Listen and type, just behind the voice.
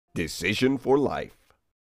Decision for life.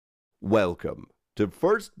 Welcome to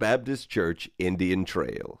First Baptist Church Indian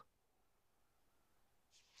Trail.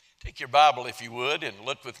 Take your Bible, if you would, and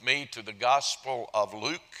look with me to the Gospel of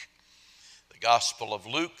Luke. The Gospel of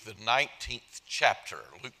Luke, the 19th chapter.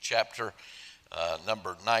 Luke chapter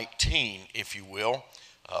number 19, if you will.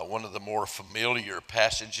 One of the more familiar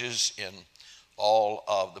passages in all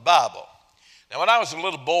of the Bible. Now, when I was a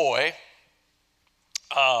little boy,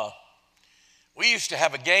 we used to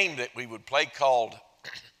have a game that we would play called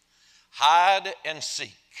hide and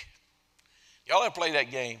seek. Y'all ever play that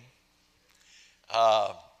game?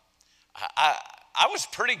 I was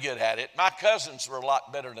pretty good at it. My cousins were a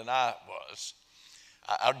lot better than I was.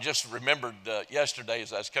 I just remembered yesterday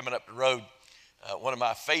as I was coming up the road, one of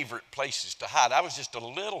my favorite places to hide. I was just a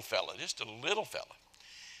little fella.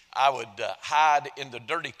 I would hide in the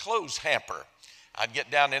dirty clothes hamper. I'd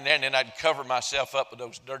get down in there and then I'd cover myself up with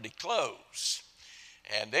those dirty clothes.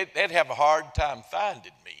 And they'd have a hard time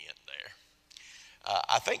finding me in there.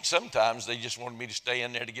 I think sometimes they just wanted me to stay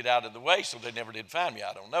in there to get out of the way, so they never did find me.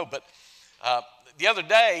 I don't know. But the other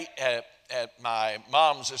day at my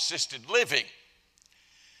mom's assisted living,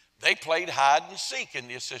 they played hide and seek in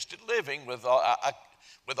the assisted living with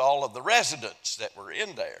all of the residents that were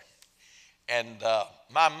in there. And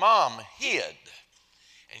my mom hid,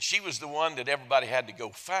 and she was the one that everybody had to go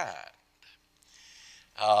find.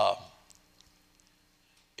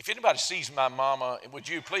 If anybody sees my mama, would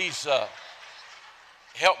you please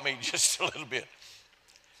help me just a little bit?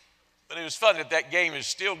 But it was fun that game is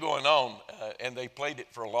still going on, and they played it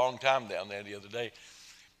for a long time down there the other day.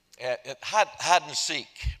 At hide and seek.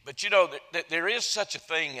 But you know, there is such a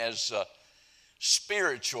thing as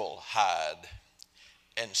spiritual hide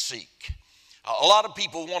and seek. A lot of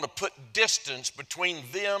people want to put distance between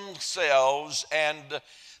themselves and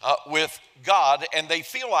with God, and they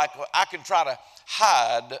feel like, well, I can try to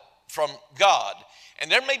hide from God.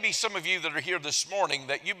 And there may be some of you that are here this morning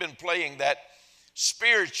that you've been playing that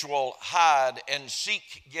spiritual hide and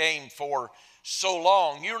seek game for so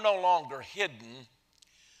long, you're no longer hidden,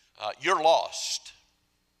 you're lost.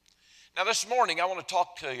 Now this morning I want to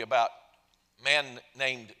talk to you about a man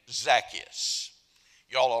named Zacchaeus.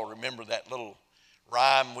 Y'all all remember that little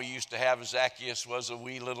rhyme we used to have? Zacchaeus was a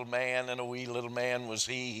wee little man, and a wee little man was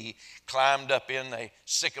he. He climbed up in a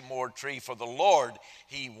sycamore tree for the Lord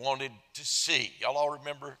he wanted to see. Y'all all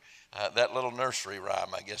remember that little nursery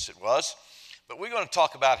rhyme, I guess it was. But we're going to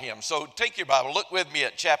talk about him. So take your Bible, look with me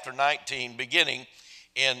at chapter 19, beginning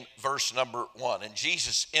in verse number 1. And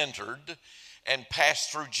Jesus entered and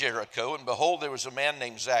passed through Jericho, and behold, there was a man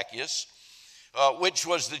named Zacchaeus, which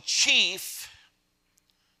was the chief.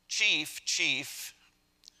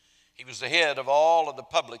 He was the head of all of the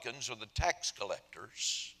publicans or the tax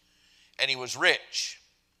collectors, and he was rich.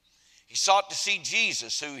 He sought to see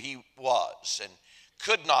Jesus, who he was, and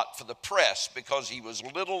could not for the press, because he was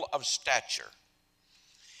little of stature.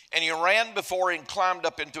 And he ran before and climbed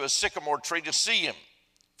up into a sycamore tree to see him,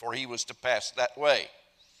 for he was to pass that way.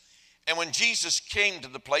 And when Jesus came to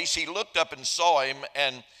the place, he looked up and saw him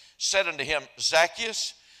and said unto him,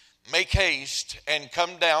 Zacchaeus, make haste and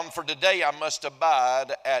come down, for today I must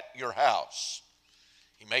abide at your house.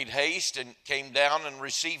 He made haste and came down and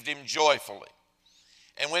received him joyfully.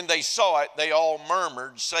 And when they saw it, they all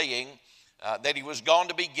murmured, saying that he was gone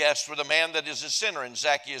to be guest with a man that is a sinner. And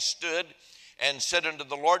Zacchaeus stood and said unto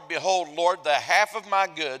the Lord, Behold, Lord, the half of my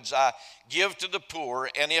goods I give to the poor,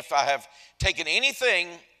 and if I have taken anything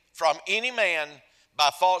from any man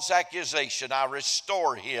by false accusation, I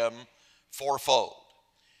restore him fourfold.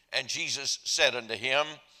 And Jesus said unto him,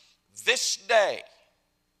 This day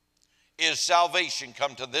is salvation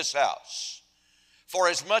come to this house, for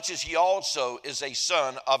as much as he also is a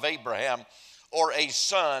son of Abraham, or a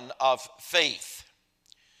son of faith.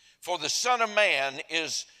 For the Son of Man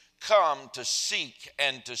is come to seek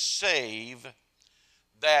and to save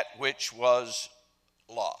that which was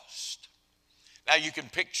lost. Now you can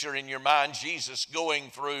picture in your mind Jesus going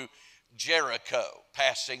through Jericho,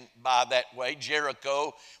 passing by that way.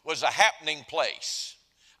 Jericho was a happening place.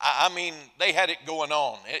 I mean, they had it going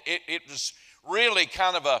on. It was really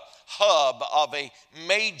kind of a hub of a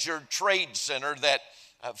major trade center that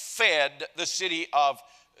fed the city of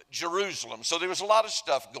Jerusalem. So there was a lot of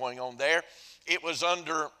stuff going on there. It was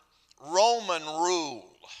under Roman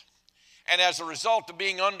rule. And as a result of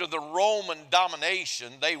being under the Roman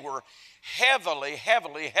domination, they were heavily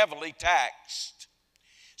taxed.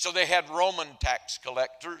 So they had Roman tax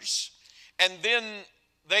collectors, and then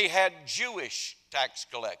they had Jewish tax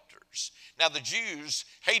collectors. Now the Jews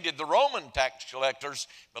hated the Roman tax collectors,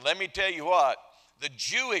 but let me tell you what, The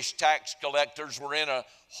Jewish tax collectors were in a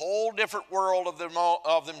whole different world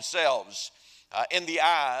of themselves in the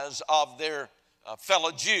eyes of their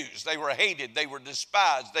fellow Jews. They were hated, they were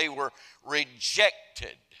despised, they were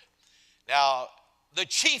rejected. Now, the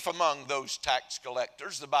chief among those tax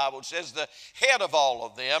collectors, the Bible says, the head of all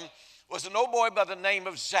of them, was an old boy by the name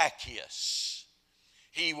of Zacchaeus.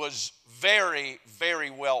 He was very, very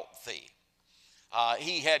wealthy.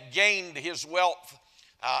 He had gained his wealth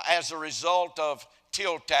as a result of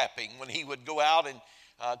till tapping. When he would go out and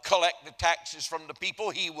collect the taxes from the people,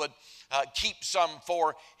 he would keep some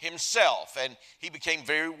for himself, and he became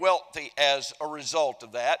very wealthy as a result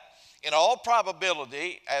of that. In all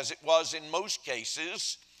probability, as it was in most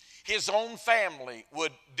cases, his own family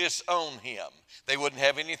would disown him. They wouldn't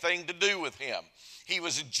have anything to do with him. He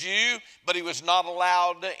was a Jew, but he was not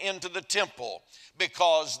allowed into the temple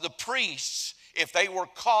because the priests, if they were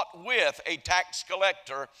caught with a tax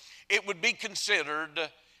collector, it would be considered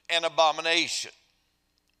an abomination.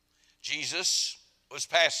 Jesus was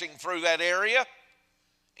passing through that area,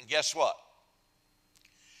 and guess what?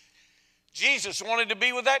 Jesus wanted to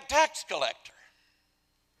be with that tax collector.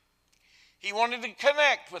 He wanted to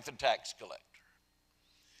connect with the tax collector.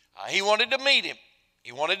 He wanted to meet him.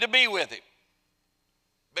 He wanted to be with him.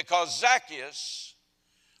 Because Zacchaeus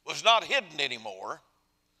was not hidden anymore.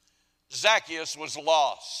 Zacchaeus was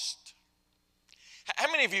lost. How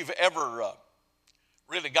many of you have ever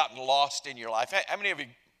really gotten lost in your life? How many of you,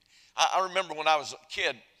 I remember when I was a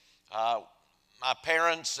kid, my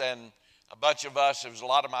parents and a bunch of us, there was a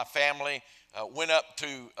lot of my family, went up to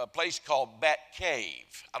a place called Bat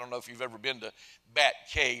Cave. I don't know if you've ever been to Bat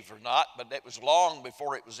Cave or not, but that was long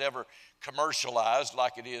before it was ever commercialized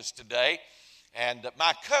like it is today. And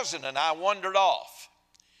my cousin and I wandered off,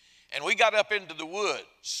 and we got up into the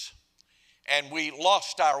woods, and we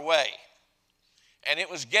lost our way. And it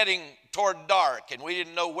was getting toward dark, and we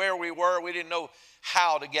didn't know where we were. We didn't know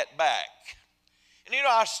how to get back. And you know,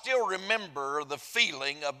 I still remember the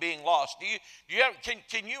feeling of being lost.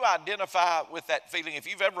 Can you identify with that feeling? If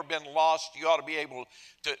you've ever been lost, you ought to be able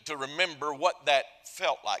to remember what that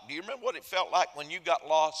felt like. Do you remember what it felt like when you got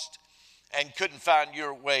lost and couldn't find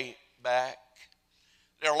your way back?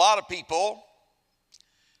 There are a lot of people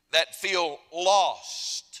that feel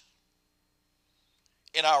lost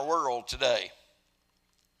in our world today.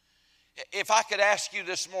 If I could ask you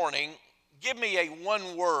this morning, give me a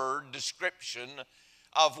one-word description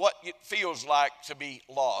of what it feels like to be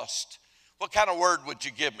lost. What kind of word would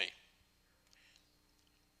you give me?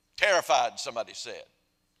 Terrified, somebody said.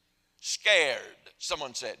 Scared,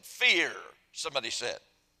 someone said. Fear, somebody said.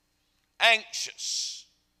 Anxious.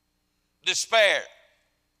 Despair.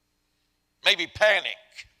 Maybe panic.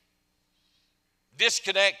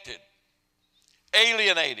 Disconnected.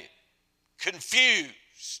 Alienated. Confused.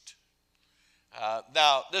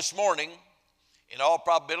 Now, this morning, in all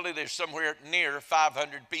probability, there's somewhere near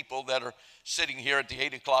 500 people that are sitting here at the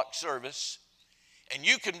 8 o'clock service. And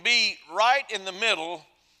you can be right in the middle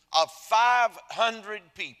of 500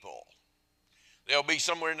 people. There'll be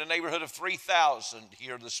somewhere in the neighborhood of 3,000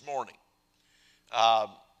 here this morning.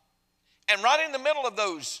 And right in the middle of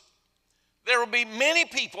those, there will be many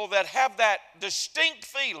people that have that distinct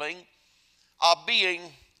feeling of being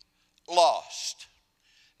lost.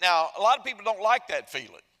 Now, a lot of people don't like that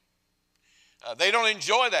feeling. They don't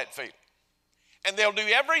enjoy that feeling. And they'll do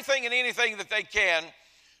everything and anything that they can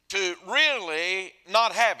to really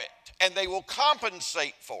not have it. And they will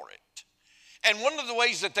compensate for it. And one of the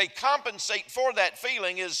ways that they compensate for that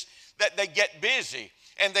feeling is that they get busy.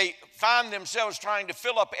 And they find themselves trying to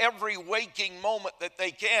fill up every waking moment that they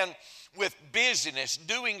can with busyness,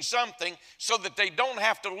 doing something so that they don't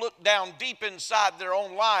have to look down deep inside their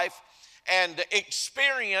own life and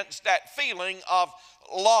experience that feeling of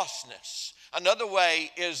lostness. Another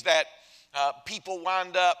way is that people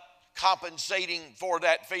wind up compensating for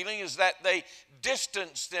that feeling is that they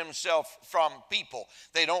distance themselves from people.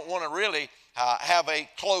 They don't want to really have a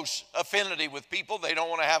close affinity with people. They don't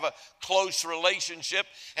want to have a close relationship,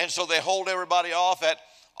 and so they hold everybody off at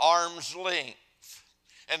arm's length.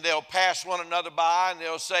 And they'll pass one another by and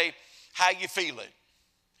they'll say, "How you feeling?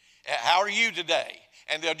 How are you today?"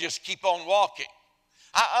 And they'll just keep on walking.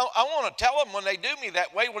 I want to tell them when they do me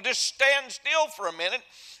that way, well, just stand still for a minute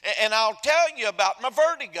and I'll tell you about my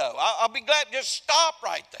vertigo. I'll be glad to just stop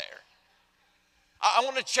right there. I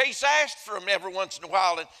want to chase after them every once in a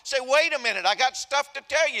while and say, wait a minute, I got stuff to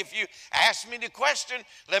tell you. If you ask me the question,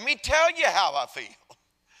 let me tell you how I feel.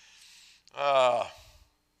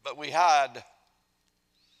 But we hide.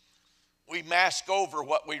 We mask over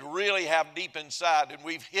what we really have deep inside, and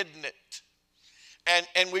we've hidden it.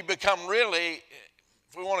 And we become really,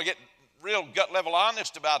 if we want to get real gut level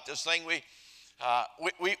honest about this thing,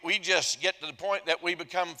 we just get to the point that we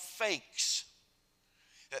become fakes.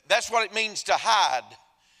 That's what it means to hide.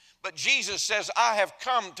 But Jesus says, I have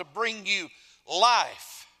come to bring you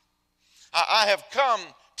life. I have come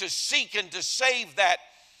to seek and to save that,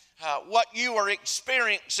 what you are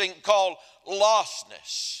experiencing called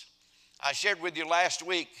lostness. I shared with you last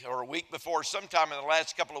week or a week before, sometime in the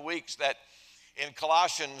last couple of weeks, that in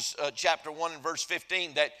Colossians chapter 1 and verse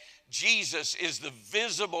 15, that Jesus is the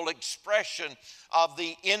visible expression of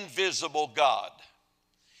the invisible God.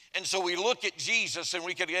 And so we look at Jesus and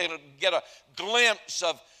we can get a glimpse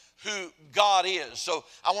of who God is. So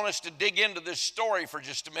I want us to dig into this story for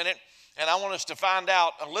just a minute, and I want us to find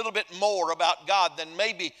out a little bit more about God than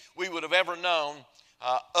maybe we would have ever known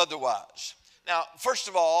otherwise. Now, first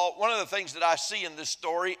of all, one of the things that I see in this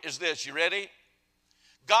story is this. You ready?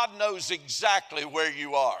 God knows exactly where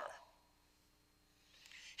you are.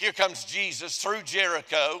 Here comes Jesus through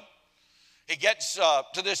Jericho. He gets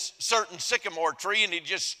to this certain sycamore tree and he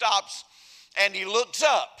just stops and he looks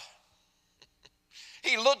up.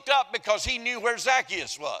 He looked up because he knew where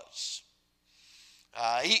Zacchaeus was.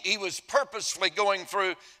 He was purposefully going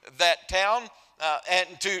through that town and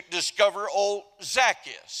to discover old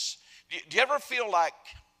Zacchaeus. Do you ever feel like,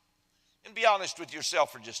 and be honest with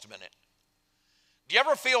yourself for just a minute, do you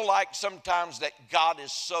ever feel like sometimes that God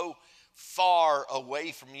is so far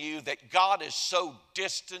away from you, that God is so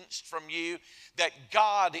distanced from you, that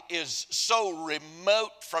God is so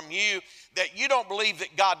remote from you, that you don't believe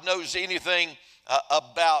that God knows anything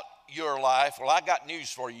about your life? Well, I got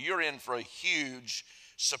news for you. You're in for a huge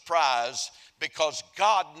surprise, because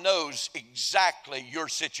God knows exactly your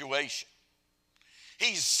situation.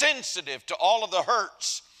 He's sensitive to all of the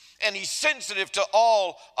hurts, and he's sensitive to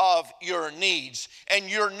all of your needs, and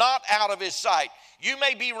you're not out of his sight. You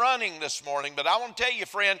may be running this morning, but I want to tell you,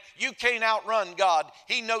 friend, you can't outrun God.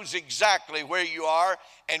 He knows exactly where you are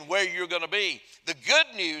and where you're going to be. The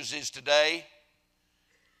good news is today,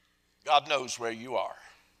 God knows where you are.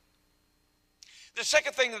 The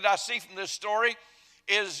second thing that I see from this story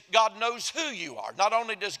is God knows who you are. Not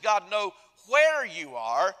only does God know where you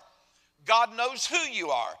are, God knows who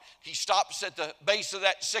you are. He stops at the base of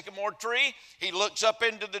that sycamore tree. He looks up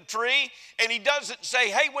into the tree, and he doesn't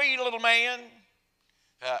say, hey, wee little man.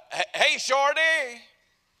 Hey, shorty,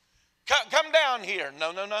 come down here.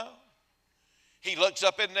 No. He looks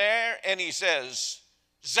up in there, and he says,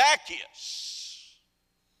 Zacchaeus.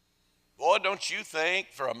 Boy, don't you think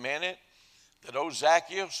for a minute that old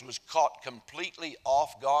Zacchaeus was caught completely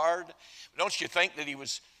off guard? Don't you think that he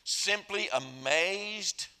was simply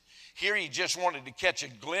amazed? Here he just wanted to catch a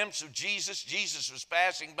glimpse of Jesus. Jesus was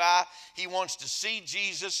passing by. He wants to see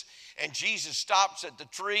Jesus, and Jesus stops at the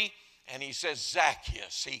tree, and he says,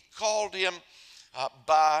 Zacchaeus. He called him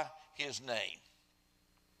by his name.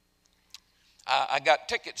 I got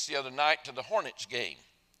tickets the other night to the Hornets game,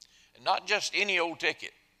 and not just any old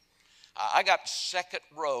ticket. I got second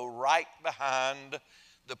row right behind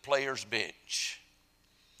the players' bench.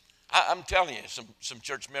 I'm telling you, some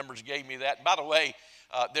church members gave me that. By the way,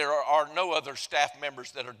 there are no other staff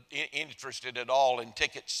members that are interested at all in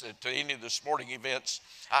tickets to any of the sporting events.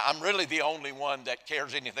 I'm really the only one that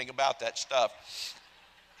cares anything about that stuff.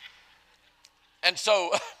 And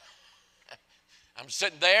so I'm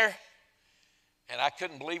sitting there, and I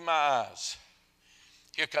couldn't believe my eyes.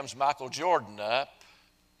 Here comes Michael Jordan up,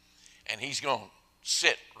 and he's going to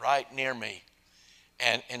sit right near me.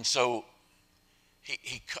 And so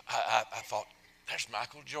I thought, there's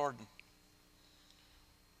Michael Jordan.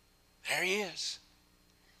 There he is.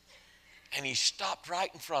 And he stopped right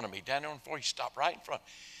in front of me. Down there on the floor, he stopped right in front.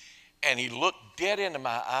 And he looked dead into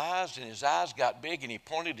my eyes, and his eyes got big, and he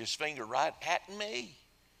pointed his finger right at me.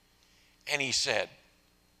 And he said,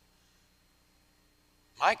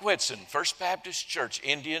 Mike Whitson, First Baptist Church,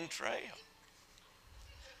 Indian Trail.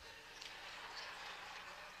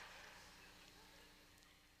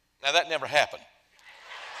 Now, that never happened.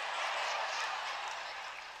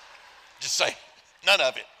 Just say, none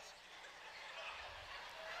of it.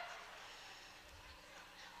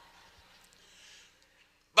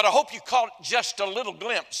 But I hope you caught just a little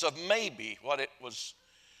glimpse of maybe what it was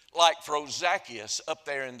like for old Zacchaeus up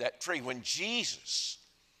there in that tree when Jesus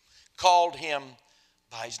called him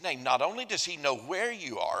by his name. Not only does he know where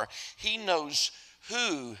you are, he knows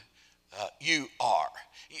who you are.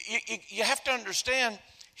 You have to understand,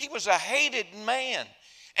 he was a hated man.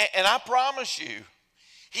 And I promise you,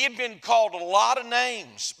 he had been called a lot of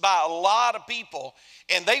names by a lot of people,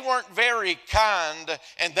 and they weren't very kind,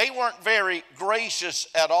 and they weren't very gracious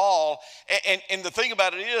at all. And the thing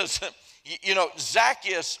about it is, you know,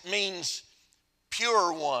 Zacchaeus means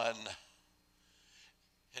pure one.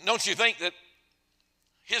 And don't you think that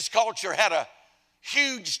his culture had a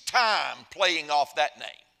huge time playing off that name?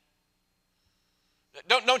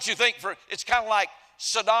 Don't you think it's kind of like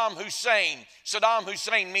Saddam Hussein. Saddam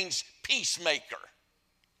Hussein means peacemaker.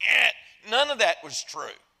 None of that was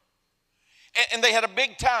true. And they had a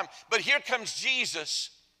big time. But here comes Jesus,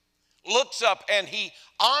 looks up, and he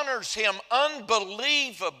honors him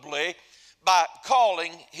unbelievably by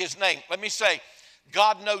calling his name. Let me say,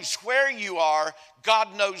 God knows where you are.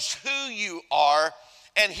 God knows who you are.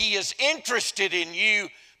 And he is interested in you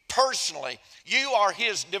personally. You are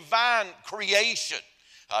his divine creation.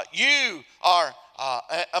 You are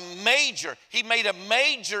he made a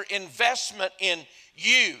major investment in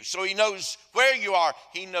you. So he knows where you are.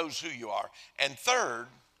 He knows who you are. And third,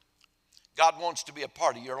 God wants to be a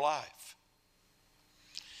part of your life.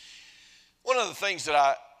 One of the things that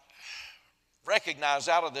I recognize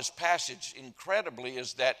out of this passage incredibly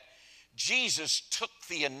is that Jesus took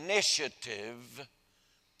the initiative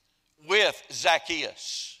with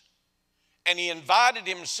Zacchaeus, and he invited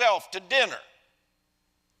himself to dinner.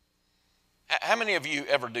 How many of you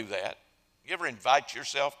ever do that? You ever invite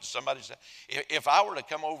yourself to somebody's house? If I were to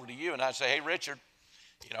come over to you and I say, hey, Richard,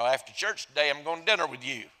 after church today, I'm going to dinner with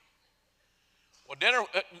you. Well, dinner,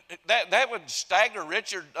 that would stagger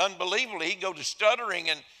Richard unbelievably. He'd go to stuttering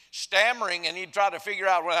and stammering, and he'd try to figure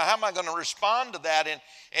out, well, how am I going to respond to that? And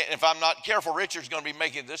if I'm not careful, Richard's going to be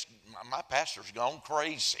making this, my pastor's gone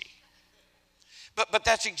crazy. But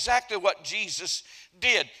that's exactly what Jesus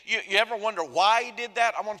did. You ever wonder why he did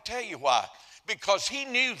that? I want to tell you why. Because he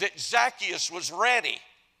knew that Zacchaeus was ready.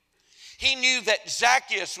 He knew that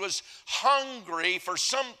Zacchaeus was hungry for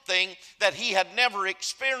something that he had never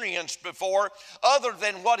experienced before, other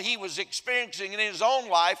than what he was experiencing in his own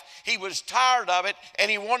life. He was tired of it,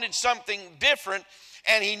 and he wanted something different.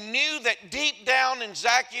 And he knew that deep down in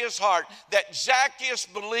Zacchaeus' heart, that Zacchaeus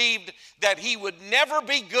believed that he would never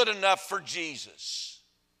be good enough for Jesus.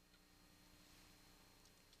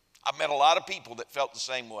 I've met a lot of people that felt the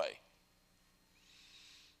same way.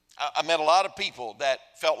 I met a lot of people that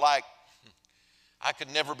felt like I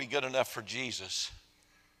could never be good enough for Jesus.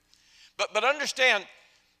 But understand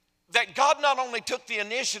that God not only took the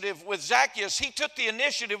initiative with Zacchaeus, he took the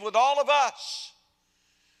initiative with all of us.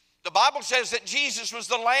 The Bible says that Jesus was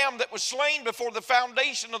the lamb that was slain before the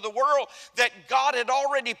foundation of the world, that God had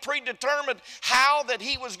already predetermined how that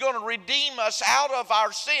he was going to redeem us out of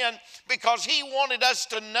our sin, because he wanted us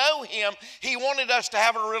to know him. He wanted us to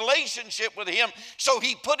have a relationship with him. So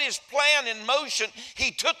he put his plan in motion.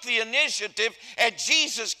 He took the initiative, and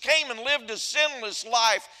Jesus came and lived a sinless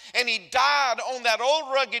life, and he died on that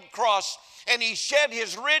old rugged cross, and he shed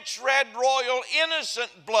his rich, red, royal,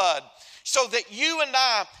 innocent blood, so that you and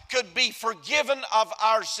I could be forgiven of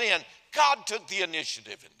our sin. God took the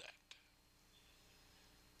initiative in that.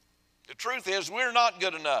 The truth is, we're not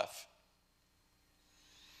good enough.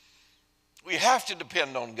 We have to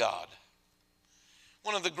depend on God.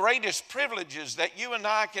 One of the greatest privileges that you and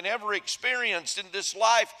I can ever experience in this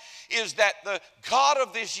life is that the God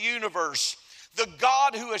of this universe, the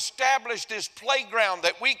God who established this playground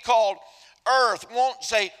that we call earth,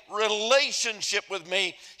 wants a relationship with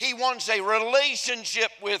me. He wants a relationship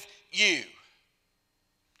with you.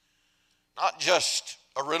 Not just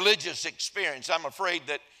a religious experience. I'm afraid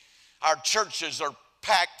that our churches are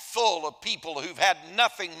packed full of people who've had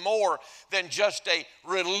nothing more than just a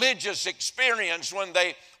religious experience when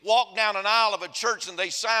they walk down an aisle of a church and they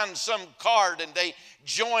signed some card and they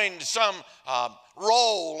joined some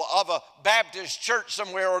roll of a Baptist church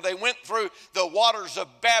somewhere, or they went through the waters of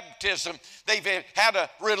baptism. They've had a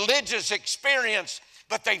religious experience,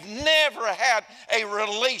 but they've never had a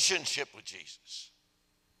relationship with Jesus.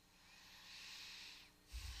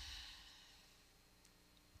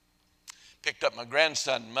 Picked up my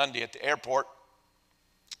grandson Monday at the airport,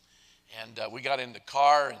 and we got in the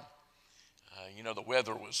car, and the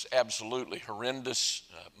weather was absolutely horrendous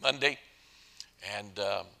Monday, and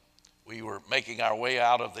we were making our way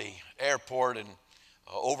out of the airport and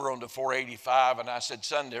over onto 485, and I said,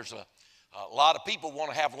 son, there's a lot of people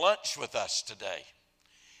want to have lunch with us today.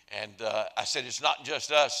 And I said, it's not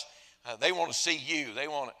just us. They want to see you. They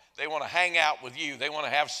want to hang out with you. They want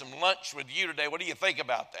to have some lunch with you today. What do you think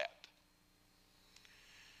about that?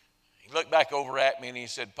 He looked back over at me and he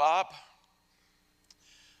said, Pop,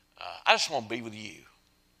 I just want to be with you.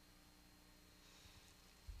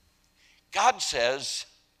 God says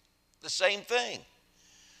the same thing.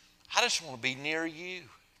 I just want to be near you.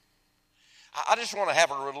 I just want to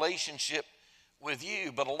have a relationship with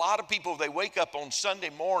you. But a lot of people, they wake up on Sunday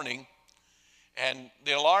morning and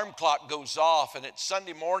the alarm clock goes off and it's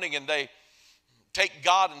Sunday morning and they take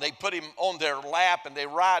God and they put him on their lap and they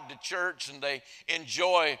ride to church and they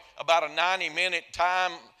enjoy about a 90-minute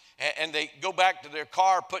time, and they go back to their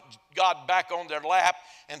car, put God back on their lap,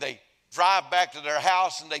 and they drive back to their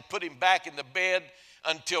house and they put him back in the bed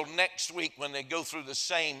until next week when they go through the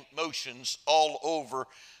same motions all over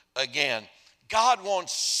again. God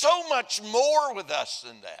wants so much more with us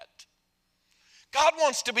than that. God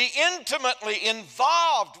wants to be intimately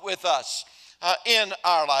involved with us in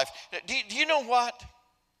our life. Do you know what?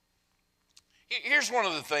 Here's one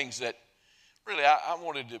of the things that really I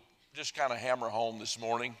wanted to just kind of hammer home this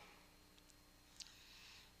morning.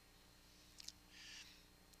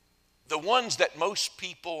 The ones that most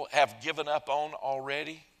people have given up on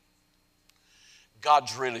already,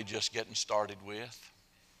 God's really just getting started with.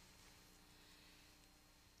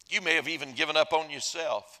 You may have even given up on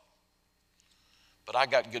yourself. But I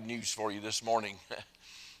got good news for you this morning.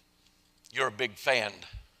 You're a big fan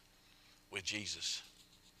with Jesus.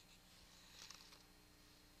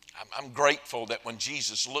 I'm grateful that when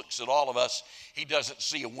Jesus looks at all of us, he doesn't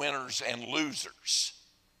see winners and losers.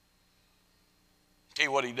 Tell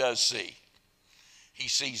you what he does see. He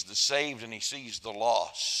sees the saved and he sees the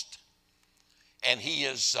lost. And he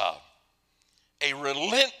is a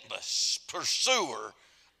relentless pursuer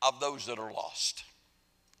of those that are lost.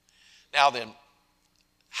 Now then,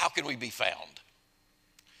 how can we be found?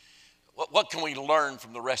 What can we learn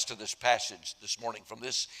from the rest of this passage this morning, from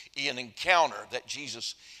this encounter that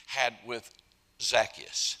Jesus had with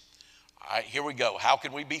Zacchaeus? All right, here we go. How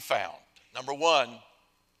can we be found? Number one,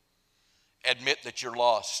 admit that you're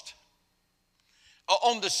lost.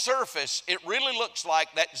 On the surface, it really looks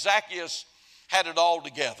like that Zacchaeus had it all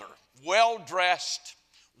together. Well-dressed,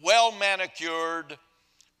 well-manicured,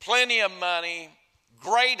 plenty of money,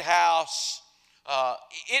 great house.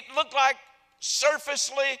 It looked like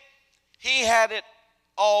surfacely he had it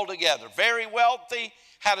all together. Very wealthy,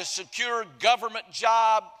 had a secure government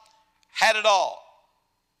job, had it all.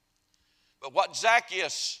 But what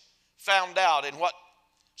Zacchaeus found out, and what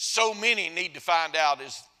so many need to find out,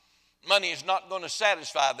 is money is not going to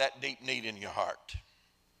satisfy that deep need in your heart.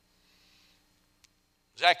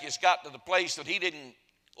 Zacchaeus got to the place that he didn't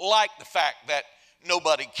like the fact that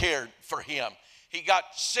nobody cared for him. He got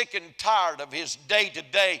sick and tired of his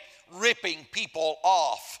day-to-day ripping people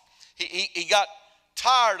off. He got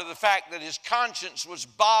tired of the fact that his conscience was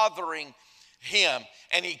bothering him.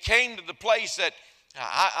 And he came to the place that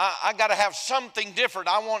I got to have something different.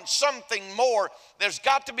 I want something more. There's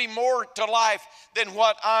got to be more to life than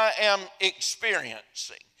what I am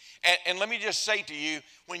experiencing. And let me just say to you,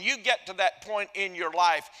 when you get to that point in your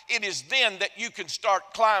life, it is then that you can start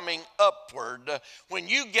climbing upward. When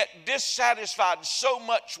you get dissatisfied so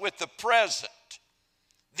much with the present,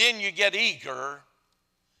 then you get eager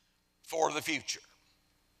for the future.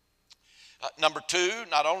 Number two,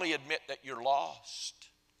 not only admit that you're lost,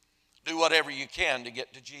 do whatever you can to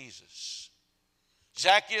get to Jesus.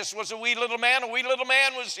 Zacchaeus was a wee little man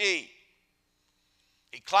was he.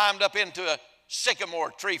 He climbed up into a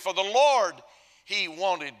sycamore tree, for the Lord he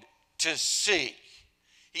wanted to see.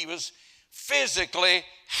 He was physically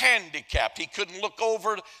handicapped. He couldn't look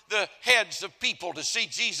over the heads of people to see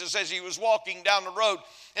Jesus as he was walking down the road.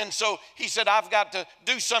 And so he said, I've got to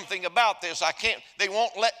do something about this. They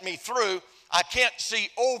won't let me through. I can't see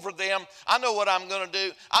over them. I know what I'm going to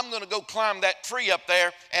do. I'm going to go climb that tree up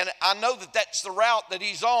there, and I know that that's the route that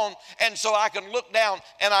he's on, and so I can look down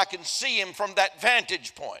and I can see him from that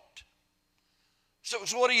vantage point. So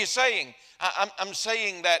what are you saying? I'm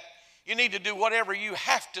saying that you need to do whatever you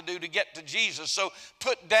have to do to get to Jesus. So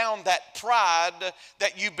put down that pride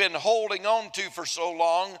that you've been holding on to for so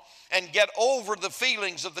long and get over the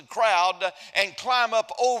feelings of the crowd and climb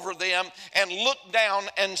up over them and look down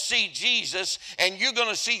and see Jesus, and you're going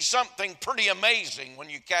to see something pretty amazing when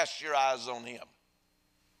you cast your eyes on him.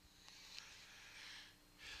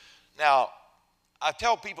 Now, I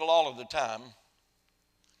tell people all of the time,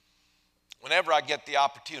 whenever I get the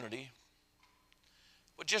opportunity,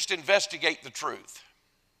 well, just investigate the truth.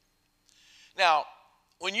 Now,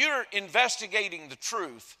 when you're investigating the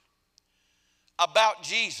truth about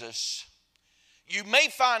Jesus, you may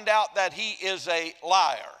find out that he is a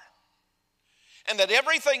liar. And that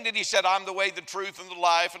everything that he said, I'm the way, the truth, and the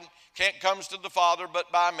life, and can't comes to the Father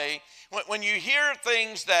but by me. When you hear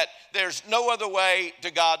things that there's no other way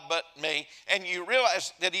to God but me, and you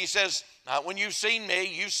realize that he says, when you've seen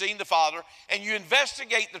me, you've seen the Father, and you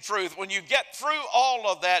investigate the truth, when you get through all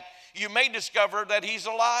of that, you may discover that he's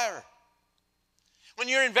a liar. When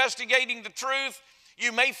you're investigating the truth,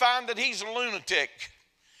 you may find that he's a lunatic,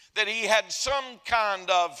 that he had some kind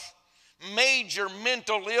of major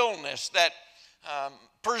mental illness that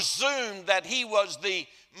presumed that he was the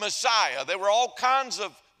Messiah. There were all kinds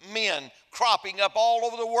of men cropping up all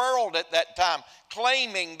over the world at that time,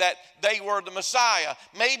 claiming that they were the Messiah.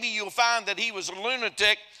 Maybe you'll find that he was a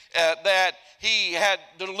lunatic, that he had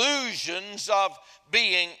delusions of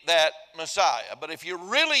being that Messiah. But if you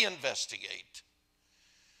really investigate,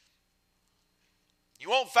 you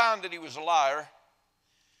won't find that he was a liar.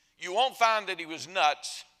 You won't find that he was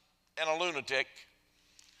nuts and a lunatic.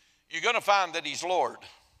 You're going to find that he's Lord.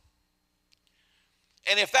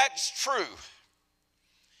 And if that's true,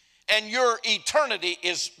 and your eternity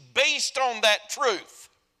is based on that truth,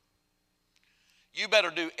 you better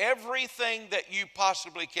do everything that you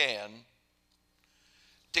possibly can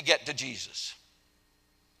to get to Jesus.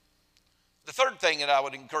 The third thing that I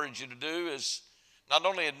would encourage you to do is not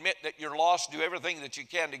only admit that you're lost, do everything that you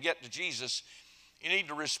can to get to Jesus. You need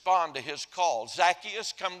to respond to his call.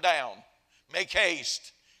 Zacchaeus, come down. Make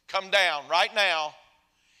haste. Come down right now.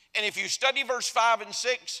 And if you study verse 5 and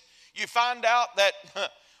 6, you find out that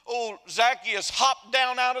old Zacchaeus hopped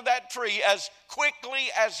down out of that tree as quickly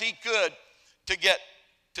as he could to get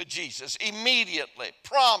to Jesus. Immediately,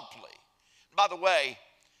 promptly. By the way,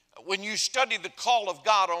 when you study the call of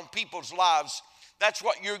God on people's lives, that's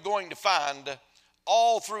what you're going to find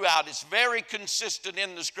all throughout. It's very consistent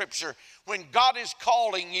in the scripture. When God is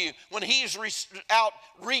calling you, when he's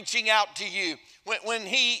reaching out to you, when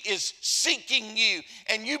he is seeking you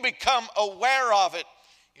and you become aware of it,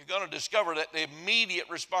 you're going to discover that the immediate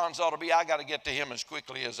response ought to be, I got to get to him as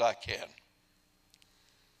quickly as I can.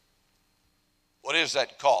 What is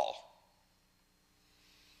that call?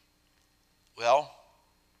 Well,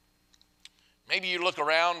 maybe you look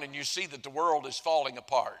around and you see that the world is falling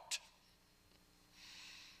apart.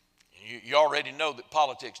 You already know that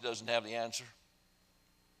politics doesn't have the answer.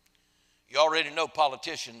 You already know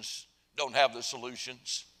politicians don't have the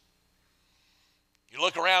solutions. You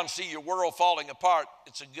look around and see your world falling apart,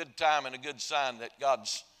 it's a good time and a good sign that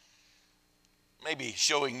God's maybe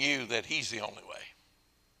showing you that he's the only way.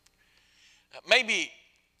 Maybe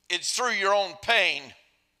it's through your own pain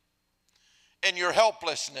and your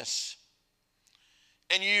helplessness,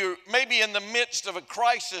 and you maybe in the midst of a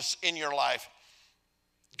crisis in your life,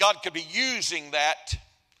 God could be using that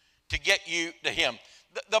to get you to him.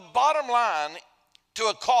 The bottom line to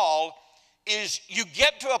a call is you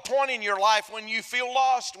get to a point in your life when you feel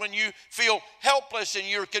lost, when you feel helpless and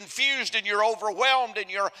you're confused and you're overwhelmed and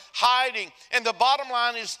you're hiding. And the bottom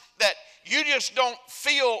line is that you just don't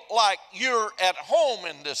feel like you're at home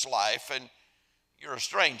in this life and you're a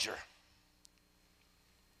stranger.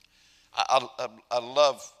 I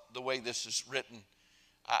love the way this is written.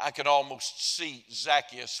 I can almost see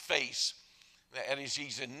Zacchaeus' face, and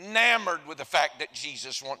he's enamored with the fact that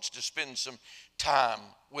Jesus wants to spend some time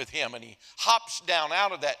with him. And he hops down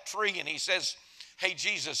out of that tree and he says, hey,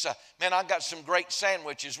 Jesus, man, I got some great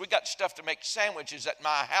sandwiches. We got stuff to make sandwiches at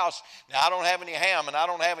my house. Now, I don't have any ham and I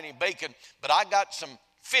don't have any bacon, but I got some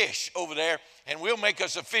fish over there, and we'll make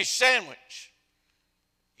us a fish sandwich.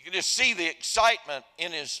 You can just see the excitement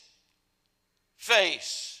in his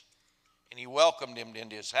face. And he welcomed him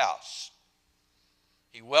into his house.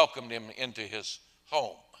 He welcomed him into his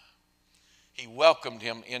home. He welcomed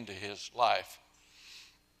him into his life.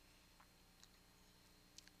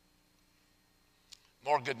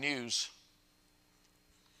 More good news.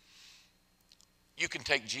 You can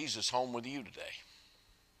take Jesus home with you today.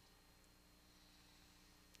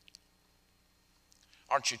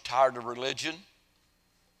 Aren't you tired of religion?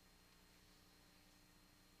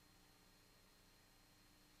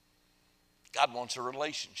 God wants a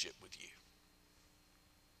relationship with you.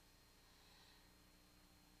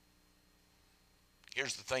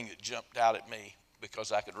 Here's the thing that jumped out at me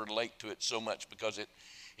because I could relate to it so much, because it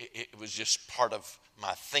was just part of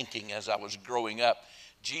my thinking as I was growing up.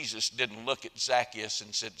 Jesus didn't look at Zacchaeus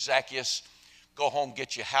and said, Zacchaeus, go home,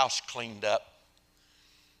 get your house cleaned up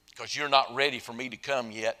because you're not ready for me to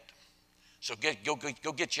come yet. So go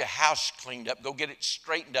get your house cleaned up. Go get it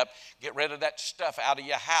straightened up. Get rid of that stuff out of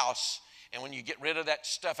your house. And when you get rid of that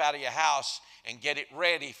stuff out of your house and get it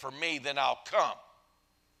ready for me, then I'll come.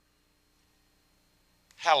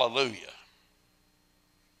 Hallelujah.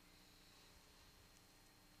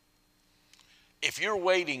 If you're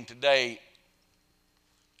waiting today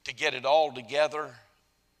to get it all together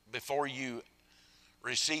before you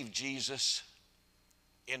receive Jesus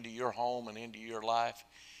into your home and into your life,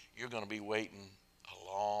 you're going to be waiting a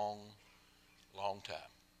long, long time.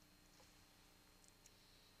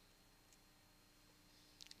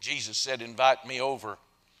 Jesus said, invite me over,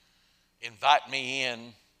 invite me in,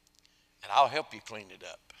 and I'll help you clean it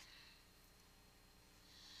up.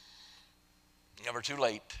 Never too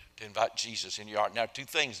late to invite Jesus in your heart. Now, two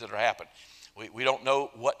things that are happening. We don't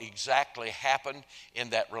know what exactly happened in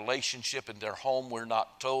that relationship in their home. We're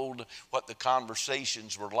not told what the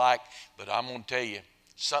conversations were like, but I'm going to tell you,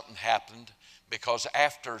 something happened, because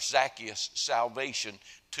after Zacchaeus' salvation,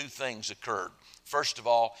 two things occurred. First of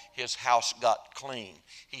all, his house got clean.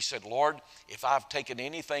 He said, Lord, if I've taken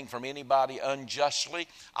anything from anybody unjustly,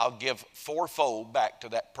 I'll give fourfold back to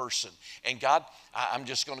that person. And God, I'm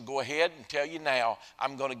just going to go ahead and tell you now,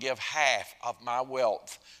 I'm going to give half of my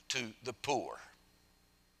wealth to the poor.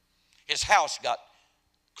 His house got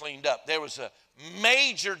cleaned up. There was a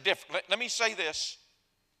major difference. Let me say this.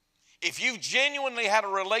 If you've genuinely had a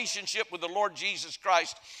relationship with the Lord Jesus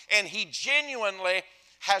Christ, and He genuinely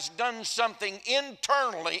has done something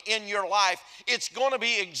internally in your life, it's going to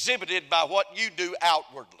be exhibited by what you do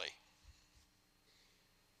outwardly.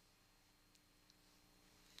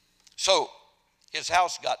 So his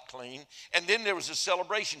house got clean, and then there was a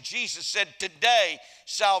celebration. Jesus said, today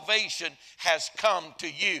salvation has come to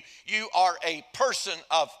you. You are a person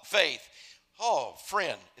of faith. Oh,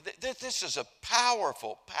 friend, this is a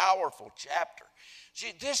powerful, powerful chapter.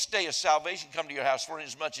 See, this day of salvation come to your house, for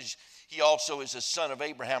inasmuch as He also is a son of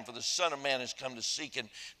Abraham, for the Son of Man has come to seek and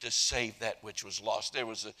to save that which was lost. There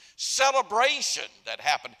was a celebration that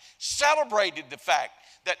happened, celebrated the fact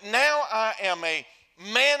that now I am a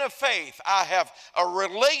man of faith. I have a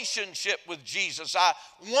relationship with Jesus. I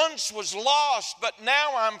once was lost, but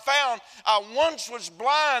now I'm found. I once was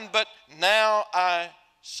blind, but now I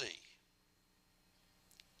see.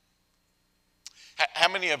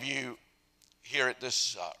 How many of you here at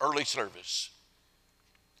this early service,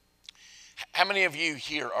 how many of you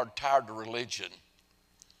here are tired of religion?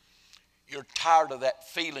 You're tired of that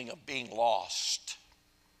feeling of being lost.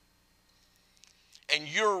 And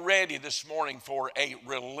you're ready this morning for a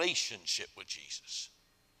relationship with Jesus.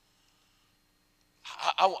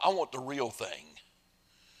 I want the real thing.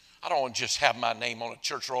 I don't want to just have my name on a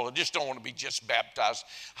church roll. I just don't want to be just baptized.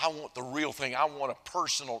 I want the real thing. I want a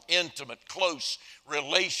personal, intimate, close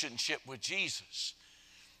relationship with Jesus.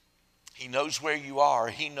 He knows where you are.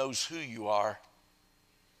 He knows who you are.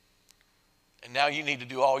 And now you need to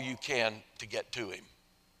do all you can to get to Him.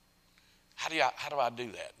 How do I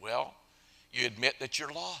do that? Well, you admit that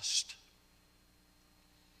you're lost.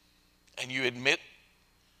 And you admit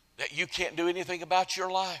that you can't do anything about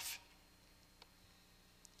your life.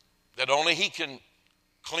 That only He can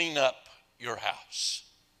clean up your house.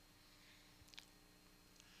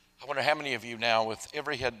 I wonder how many of you now, with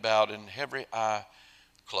every head bowed and every eye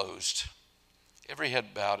closed, every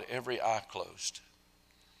head bowed, every eye closed,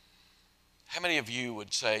 how many of you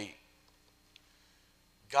would say,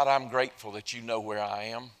 God, I'm grateful that you know where I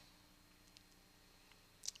am.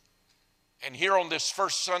 And here on this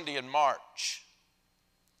first Sunday in March,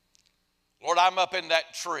 Lord, I'm up in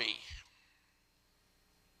that tree.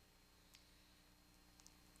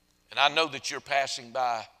 And I know that you're passing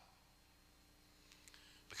by,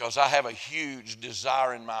 because I have a huge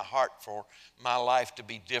desire in my heart for my life to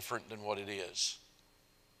be different than what it is.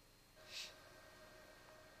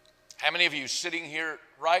 How many of you sitting here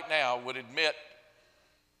right now would admit,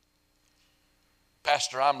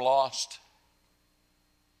 Pastor, I'm lost?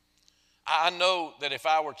 I know that if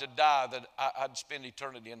I were to die, that I'd spend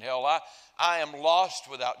eternity in hell. I am lost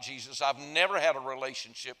without Jesus. I've never had a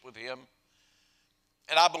relationship with Him.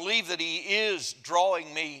 And I believe that He is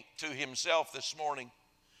drawing me to Himself this morning,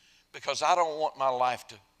 because I don't want my life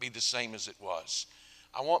to be the same as it was.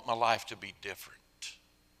 I want my life to be different.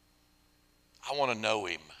 I want to know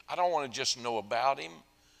Him. I don't want to just know about Him.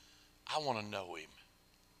 I want to know Him.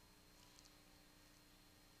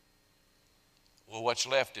 Well, what's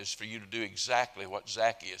left is for you to do exactly what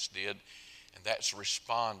Zacchaeus did, and that's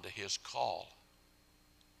respond to his call.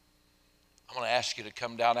 I'm going to ask you to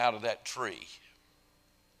come down out of that tree.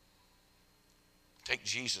 Take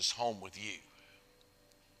Jesus home with you.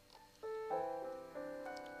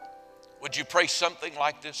 Would you pray something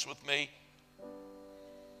like this with me?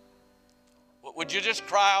 Would you just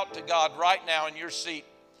cry out to God right now in your seat?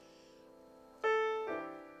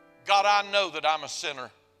 God, I know that I'm a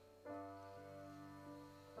sinner.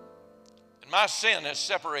 And my sin has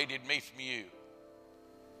separated me from you.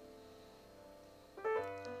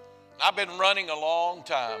 I've been running a long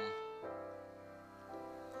time.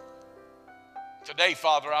 Today,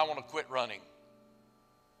 Father, I want to quit running.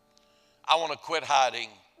 I want to quit hiding.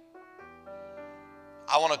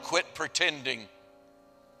 I want to quit pretending.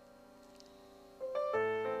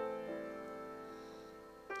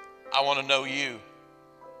 I want to know you.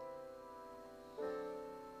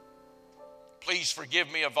 Please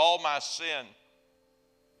forgive me of all my sin.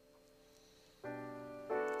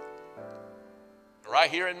 right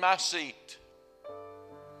here in my seat,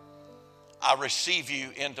 I receive you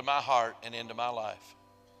into my heart and into my life.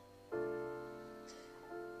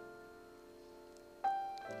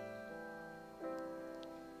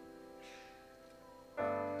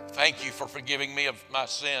 Thank you for forgiving me of my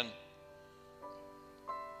sin.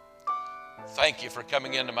 Thank you for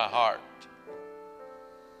coming into my heart.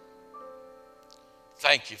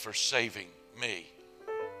 Thank you for saving me.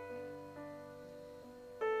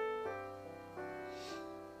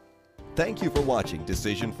 Thank you for watching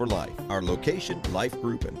Decision for Life. Our location, life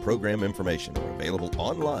group, and program information are available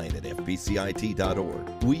online at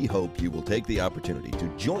fbcit.org. We hope you will take the opportunity to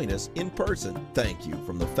join us in person. Thank you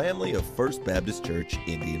from the family of First Baptist Church,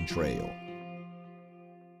 Indian Trail.